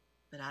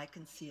 but I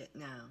can see it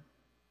now.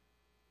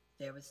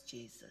 There was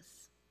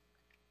Jesus.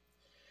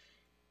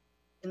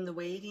 In the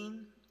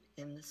waiting,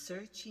 in the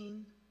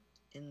searching,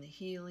 in the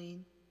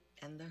healing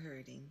and the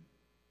hurting,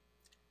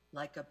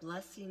 like a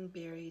blessing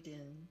buried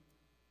in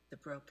the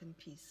broken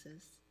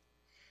pieces,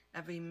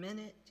 every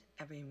minute,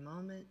 every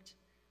moment,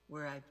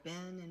 where I've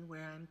been and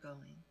where I'm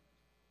going.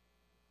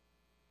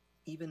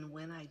 Even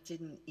when I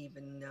didn't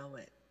even know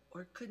it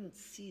or couldn't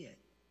see it,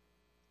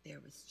 there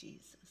was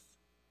Jesus.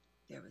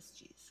 There was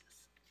Jesus.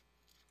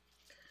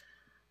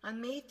 On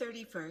May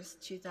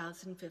 31st,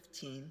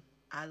 2015,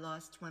 I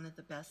lost one of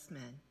the best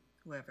men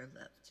who ever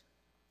lived,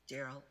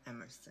 Daryl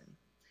Emerson.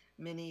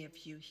 Many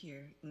of you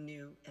here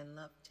knew and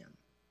loved him.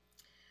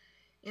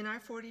 In our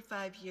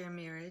 45-year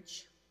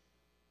marriage,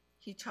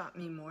 he taught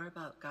me more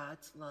about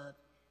God's love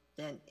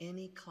than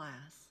any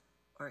class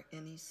or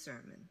any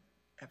sermon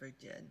ever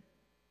did.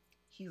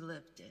 He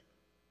lived it.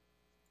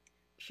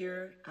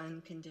 Pure,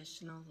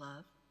 unconditional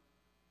love.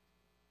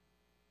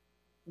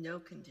 No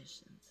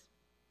conditions,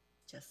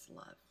 just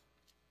love.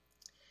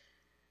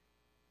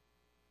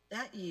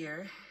 That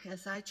year,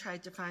 as I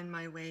tried to find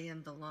my way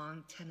in the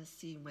long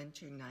Tennessee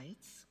winter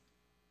nights,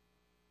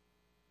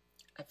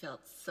 I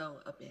felt so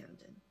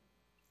abandoned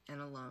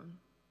and alone.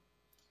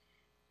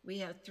 We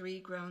had 3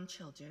 grown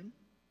children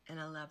and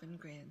 11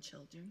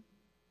 grandchildren,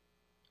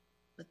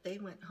 but they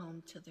went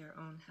home to their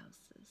own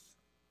houses,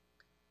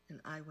 and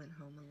I went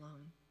home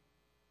alone.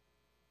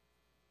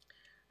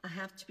 I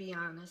have to be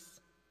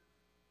honest,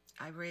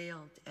 I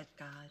railed at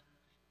God.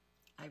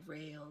 I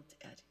railed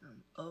at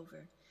him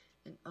over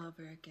and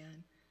over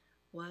again.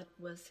 What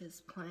was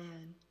his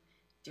plan?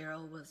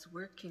 Daryl was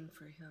working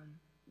for him.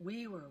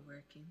 We were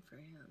working for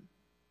him.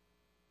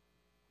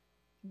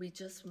 We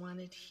just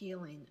wanted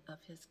healing of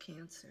his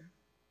cancer.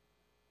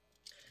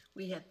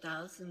 We had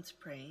thousands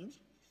praying.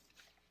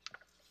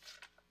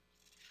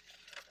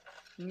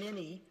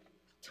 Many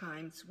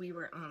times we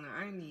were on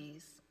our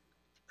knees,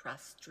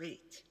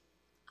 prostrate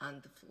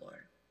on the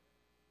floor.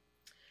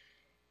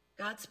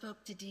 God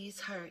spoke to Dee's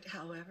heart,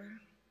 however,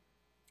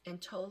 and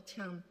told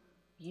him,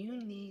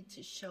 you need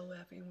to show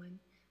everyone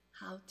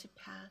how to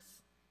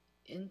pass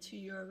into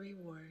your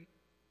reward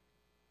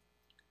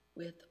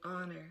with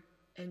honor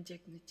and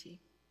dignity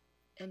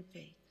and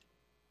faith.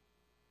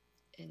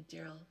 And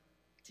Daryl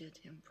did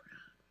him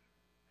proud.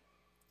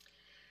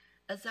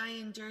 As I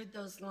endured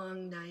those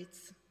long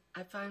nights,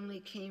 I finally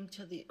came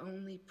to the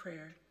only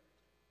prayer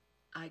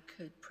I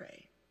could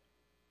pray.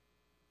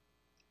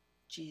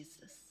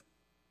 Jesus.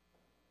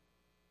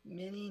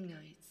 Many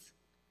nights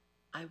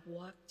I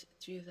walked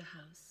through the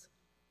house,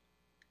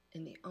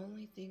 and the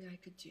only thing I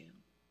could do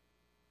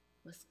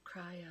was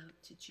cry out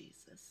to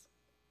Jesus.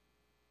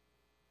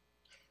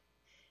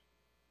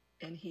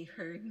 And he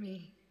heard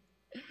me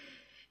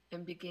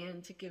and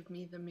began to give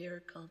me the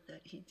miracle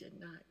that he did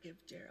not give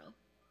Daryl.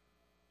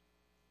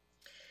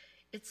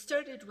 It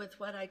started with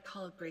what I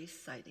call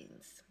grace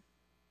sightings.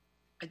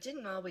 I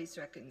didn't always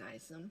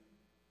recognize them,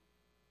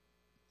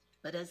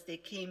 but as they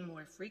came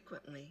more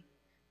frequently,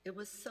 it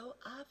was so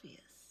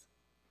obvious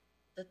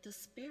that the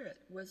Spirit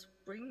was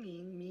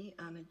bringing me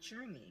on a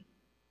journey.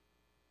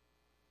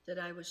 that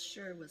I was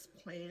sure was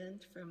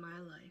planned for my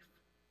life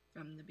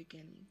from the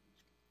beginning.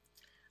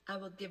 I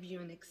will give you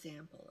an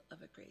example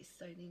of a grace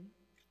sighting.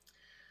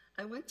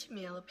 I went to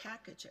mail a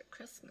package at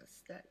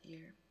Christmas that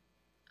year.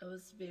 I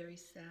was very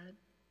sad.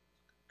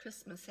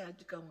 Christmas had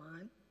to go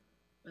on,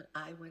 but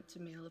I went to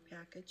mail a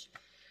package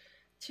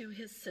to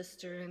his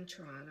sister in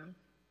Toronto.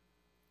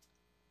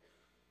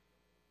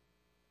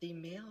 The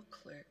mail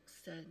clerk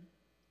said,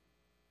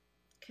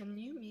 "Can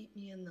you meet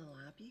me in the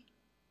lobby?"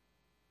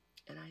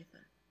 And I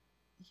thought,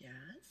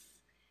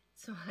 yes.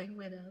 So I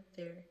went out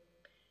there,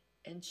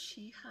 and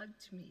she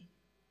hugged me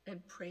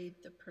and prayed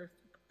the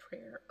perfect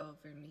prayer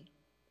over me.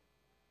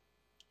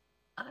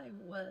 I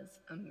was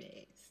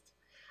amazed.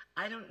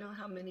 I don't know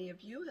how many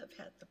of you have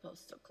had the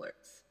postal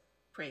clerks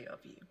pray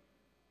over you,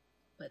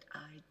 but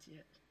I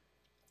did.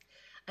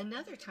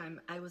 Another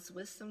time, I was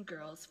with some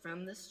girls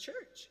from this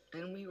church,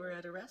 and we were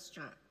at a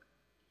restaurant.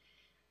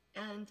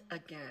 And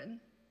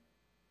again,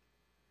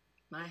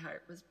 my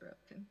heart was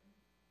broken.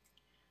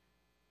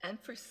 And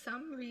for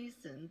some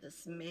reason,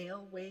 this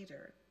male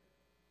waiter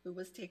who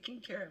was taking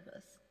care of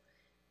us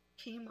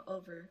came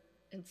over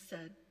and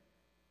said,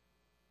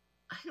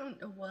 "I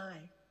don't know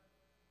why,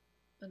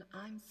 but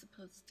I'm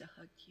supposed to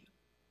hug you."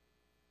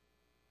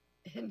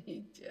 And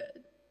he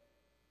did.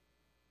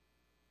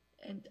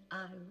 And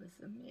I was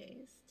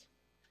amazed.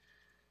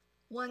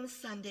 One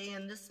Sunday,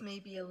 and this may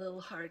be a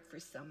little hard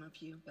for some of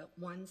you, but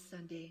one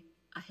Sunday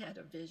I had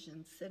a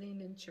vision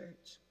sitting in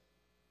church.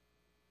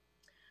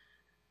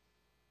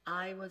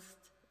 I was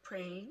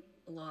praying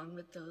along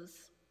with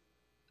those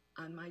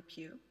on my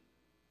pew,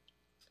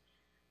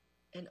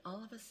 and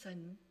all of a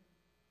sudden,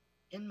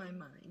 in my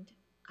mind,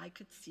 I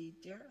could see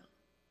Daryl.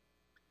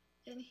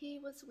 And he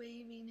was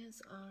waving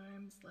his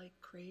arms like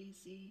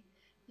crazy,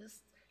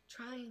 just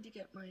trying to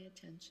get my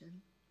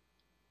attention.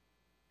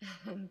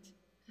 And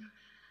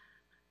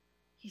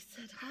he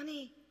said,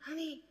 honey,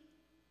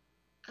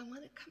 I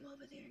want to come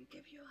over there and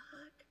give you a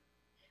hug,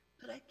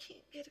 but I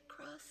can't get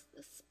across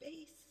the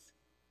space."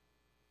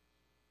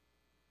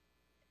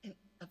 And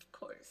of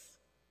course,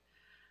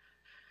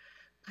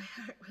 my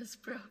heart was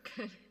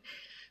broken,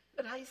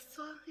 but I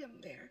saw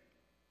him there.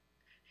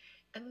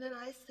 And then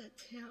I said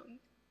to him,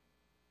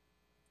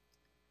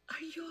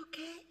 "Are you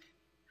okay?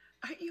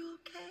 Are you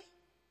okay?"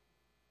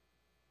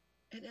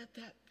 And at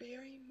that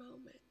very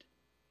moment,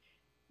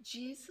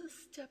 Jesus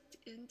stepped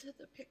into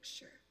the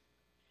picture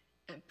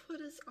and put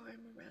his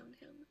arm around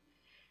him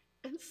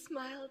and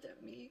smiled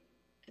at me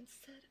and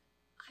said,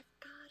 "I've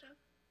got him."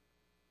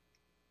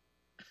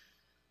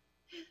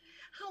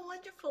 How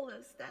wonderful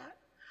is that?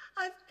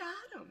 I've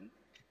got him.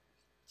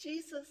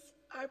 Jesus,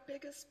 our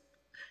biggest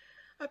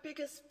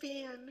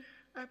fan,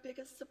 our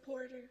biggest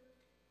supporter,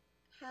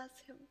 has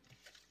him.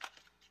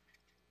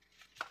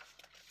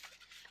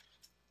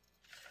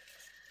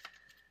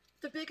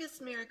 The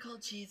biggest miracle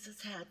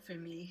Jesus had for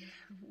me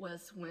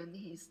was when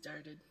he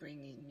started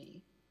bringing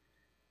me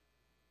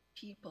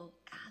people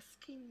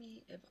asking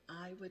me if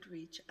I would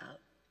reach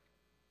out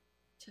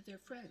to their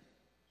friend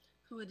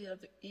who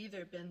had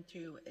either been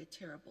through a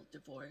terrible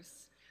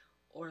divorce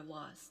or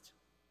lost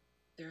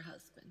their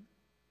husband.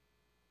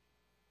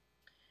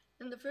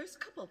 And the first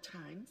couple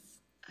times,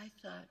 I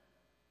thought,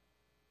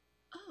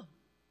 oh,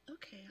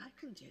 okay, I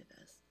can do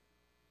this.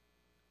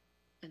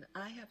 And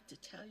I have to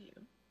tell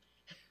you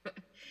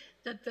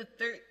that the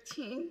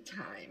 13th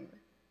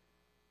time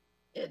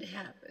it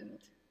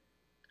happened,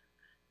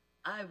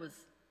 I was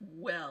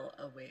well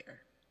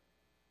aware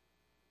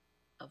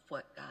of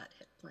what God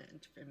had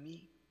planned for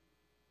me.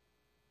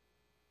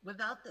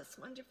 Without this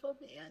wonderful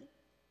man,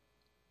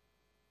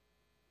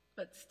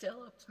 but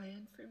still a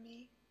plan for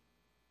me,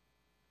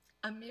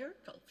 a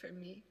miracle for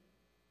me.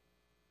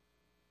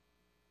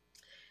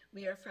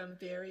 We are from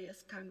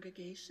various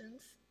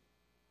congregations.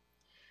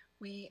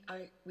 We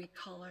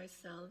call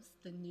ourselves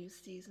the New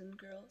Season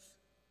Girls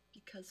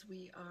because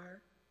we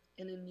are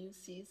in a new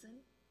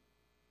season.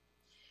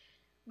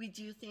 We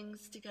do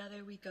things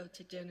together. We go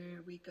to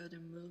dinner. We go to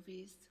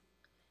movies.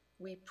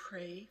 We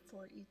pray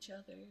for each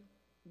other.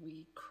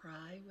 We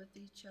cry with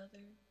each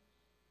other.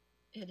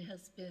 It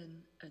has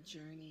been a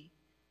journey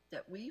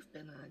that we've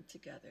been on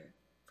together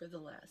for the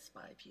last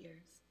 5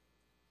 years.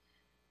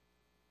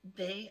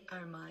 They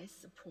are my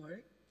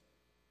support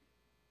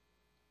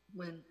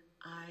when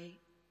I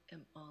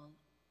am all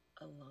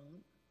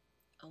alone,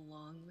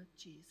 along with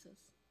Jesus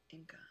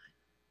and God.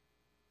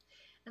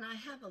 And I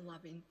have a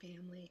loving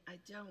family. I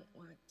don't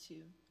want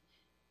to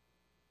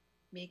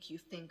make you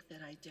think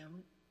that I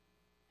don't,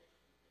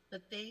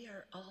 but they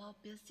are all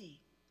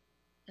busy,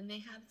 and they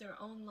have their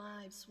own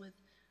lives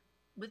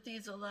with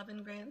these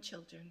 11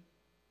 grandchildren,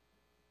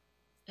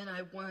 and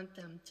I want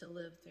them to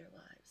live their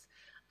lives.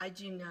 I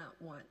do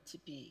not want to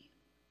be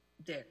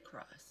their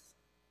cross.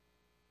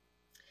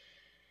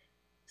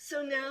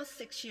 So now,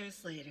 6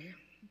 years later,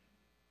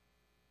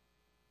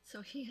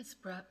 so he has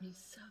brought me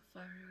so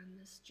far on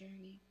this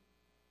journey.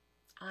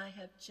 I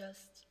have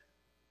just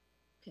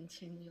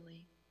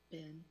continually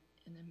been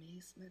in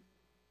amazement.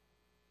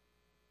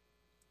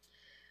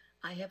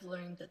 I have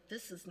learned that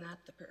this is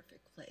not the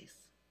perfect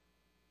place.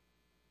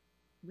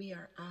 We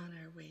are on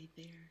our way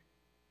there.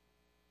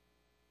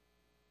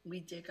 We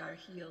dig our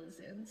heels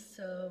in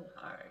so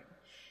hard,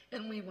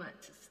 and we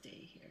want to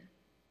stay here.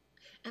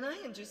 And I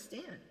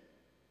understand,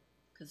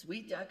 because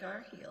we dug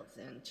our heels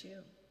in too.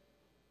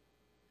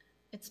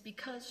 It's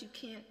because you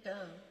can't go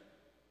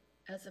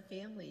as a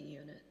family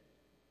unit.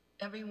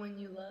 Everyone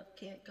you love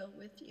can't go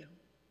with you.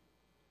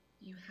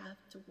 You have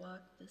to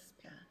walk this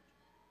path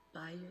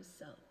by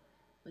yourself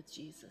with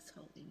Jesus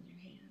holding your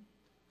hand.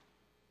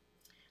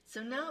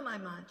 So now my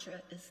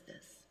mantra is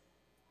this.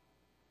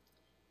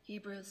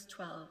 Hebrews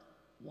 12,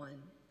 1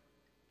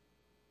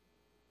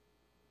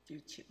 through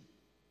 2.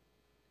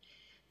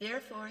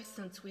 Therefore,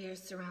 since we are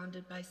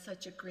surrounded by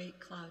such a great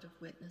cloud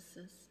of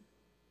witnesses,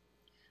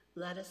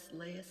 let us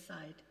lay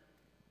aside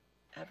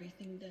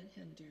everything that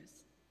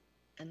hinders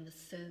and the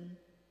sin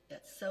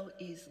that so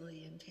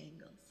easily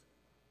entangles.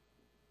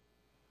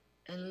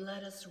 And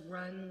let us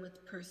run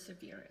with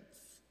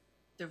perseverance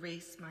the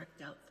race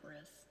marked out for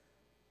us,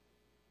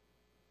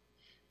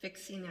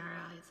 fixing our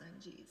eyes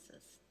on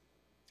Jesus,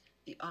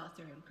 the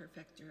author and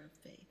perfecter of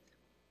faith.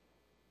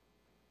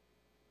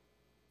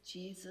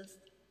 Jesus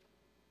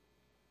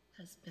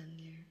has been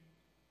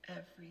there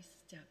every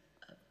step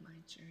of my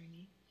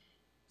journey,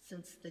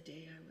 since the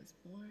day I was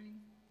born,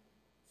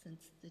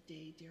 since the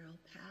day Daryl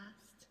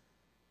passed,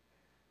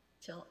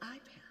 till I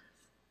pass.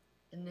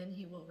 And then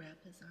he will wrap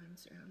his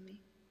arms around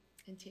me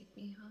and take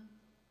me home.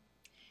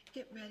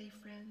 Get ready,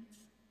 friends.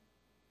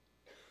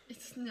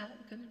 It's not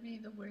going to be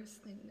the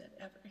worst thing that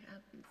ever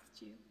happens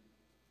to you.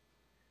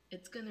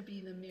 It's going to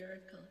be the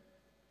miracle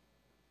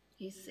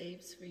he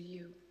saves for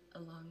you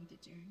along the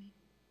journey.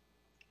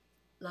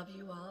 Love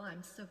you all.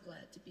 I'm so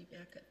glad to be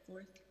back at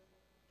Fourth.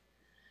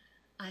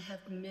 I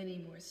have many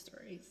more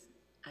stories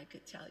I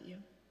could tell you.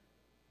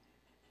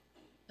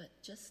 But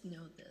just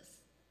know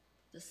this.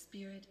 The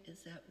Spirit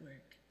is at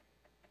work,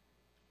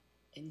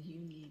 and you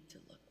need to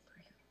look for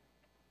him.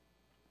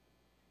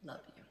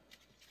 Love you.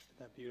 Isn't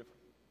that beautiful?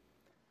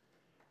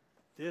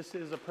 This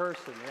is a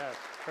person, yes.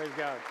 Praise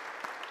God.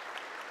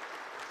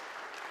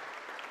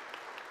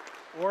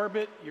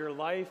 Orbit your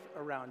life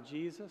around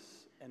Jesus,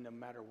 and no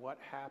matter what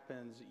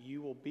happens,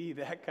 you will be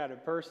that kind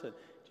of person.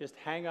 Just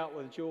hang out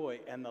with joy,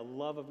 and the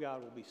love of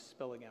God will be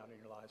spilling out in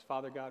your lives.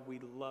 Father God, we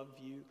love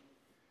you,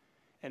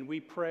 and we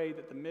pray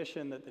that the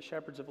mission that the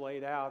shepherds have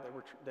laid out,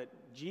 that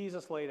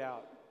Jesus laid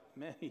out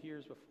many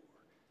years before,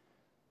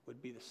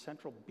 would be the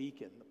central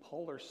beacon, the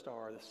polar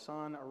star, the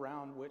sun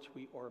around which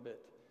we orbit.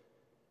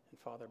 And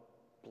Father,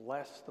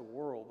 bless the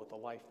world with the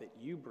life that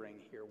you bring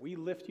here. We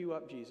lift you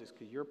up, Jesus,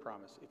 because your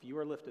promise, if you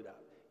are lifted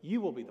up, you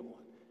will be the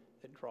one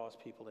that draws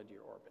people into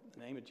your orbit. In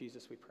the name of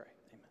Jesus we pray.